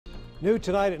New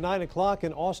tonight at 9 o'clock,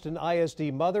 an Austin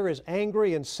ISD mother is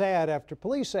angry and sad after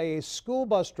police say a school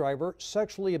bus driver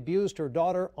sexually abused her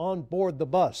daughter on board the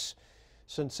bus.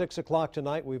 Since 6 o'clock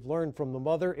tonight, we've learned from the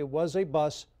mother it was a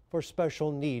bus for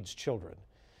special needs children.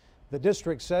 The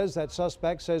district says that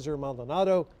suspect, Cesar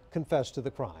Maldonado, confessed to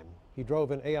the crime. He drove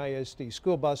an AISD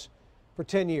school bus for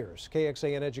 10 years.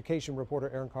 KXAN education reporter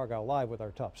Aaron Cargile live with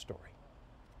our top story.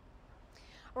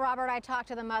 Robert, I talked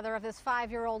to the mother of this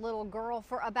 5-year-old little girl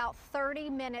for about 30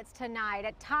 minutes tonight.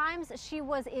 At times, she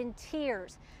was in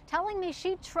tears, telling me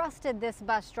she trusted this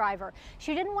bus driver.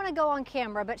 She didn't want to go on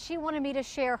camera, but she wanted me to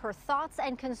share her thoughts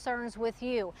and concerns with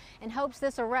you in hopes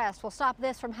this arrest will stop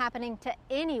this from happening to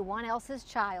anyone else's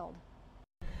child.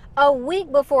 A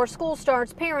week before school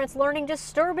starts, parents learning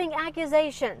disturbing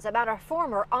accusations about a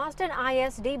former Austin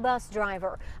ISD bus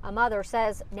driver. A mother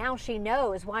says now she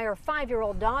knows why her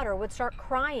 5-year-old daughter would start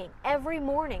crying every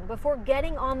morning before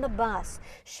getting on the bus.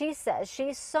 She says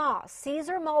she saw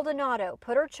Cesar Maldonado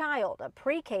put her child, a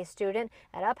pre-K student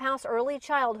at Uphouse Early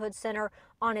Childhood Center,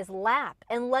 on his lap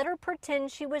and let her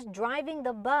pretend she was driving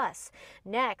the bus.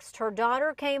 Next, her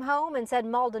daughter came home and said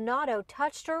Maldonado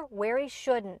touched her where he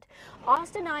shouldn't.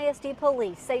 Austin ISD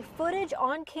police say footage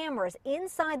on cameras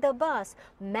inside the bus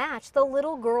matched the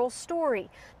little girl's story.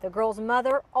 The girl's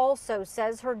mother also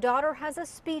says her daughter has a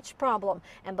speech problem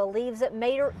and believes it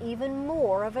made her even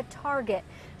more of a target.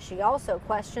 She also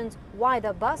questions why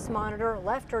the bus monitor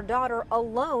left her daughter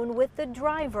alone with the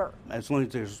driver. As long as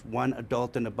there's one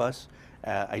adult in the bus,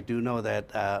 I do know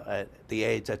that the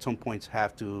aides at some points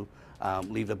have to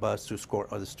leave the bus to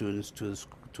escort other students to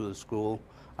the school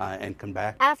and come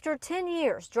back. After 10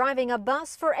 years driving a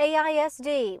bus for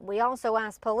AISD, we also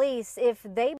asked police if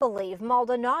they believe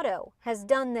Maldonado has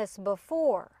done this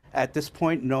before. At this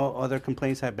point, no other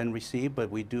complaints have been received,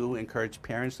 but we do encourage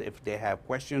parents, if they have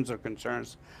questions or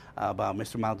concerns about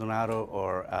Mr. Maldonado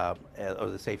or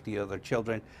the safety of their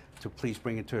children, to please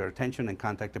bring it to their attention and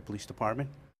contact the police department.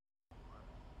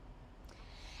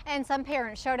 And some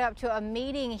parents showed up to a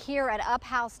meeting here at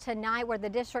Uphouse tonight where the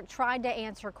district tried to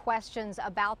answer questions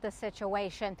about the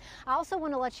situation. I also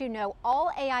want to let you know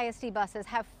all AISD buses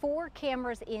have 4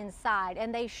 cameras inside,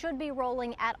 and they should be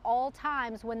rolling at all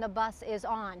times when the bus is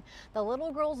on. The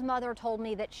little girl's mother told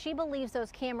me that she believes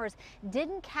those cameras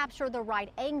didn't capture the right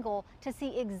angle to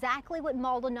see exactly what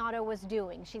Maldonado was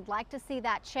doing. She'd like to see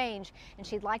that change, and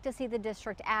she'd like to see the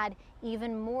district add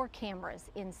even more cameras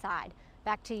inside.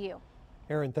 Back to you.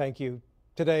 Aaron, thank you.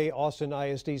 Today, Austin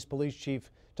ISD's police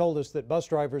chief told us that bus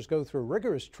drivers go through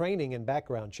rigorous training and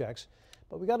background checks,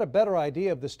 but we got a better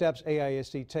idea of the steps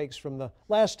AISD takes from the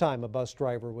last time a bus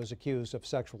driver was accused of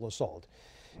sexual assault.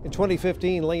 In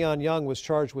 2015, Leon Young was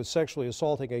charged with sexually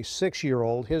assaulting a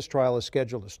 6-year-old. His trial is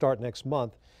scheduled to start next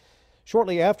month.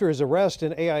 Shortly after his arrest,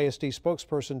 an AISD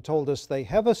spokesperson told us they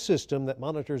have a system that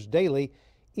monitors daily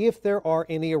if there are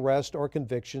any arrests or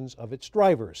convictions of its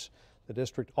drivers. The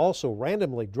district also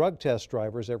randomly drug tests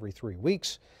drivers every 3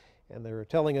 weeks, and they're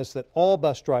telling us that all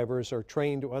bus drivers are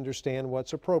trained to understand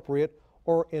what's appropriate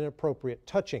or inappropriate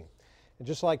touching. And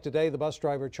just like today, the bus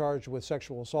driver charged with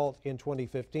sexual assault in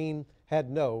 2015 had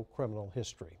no criminal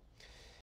history.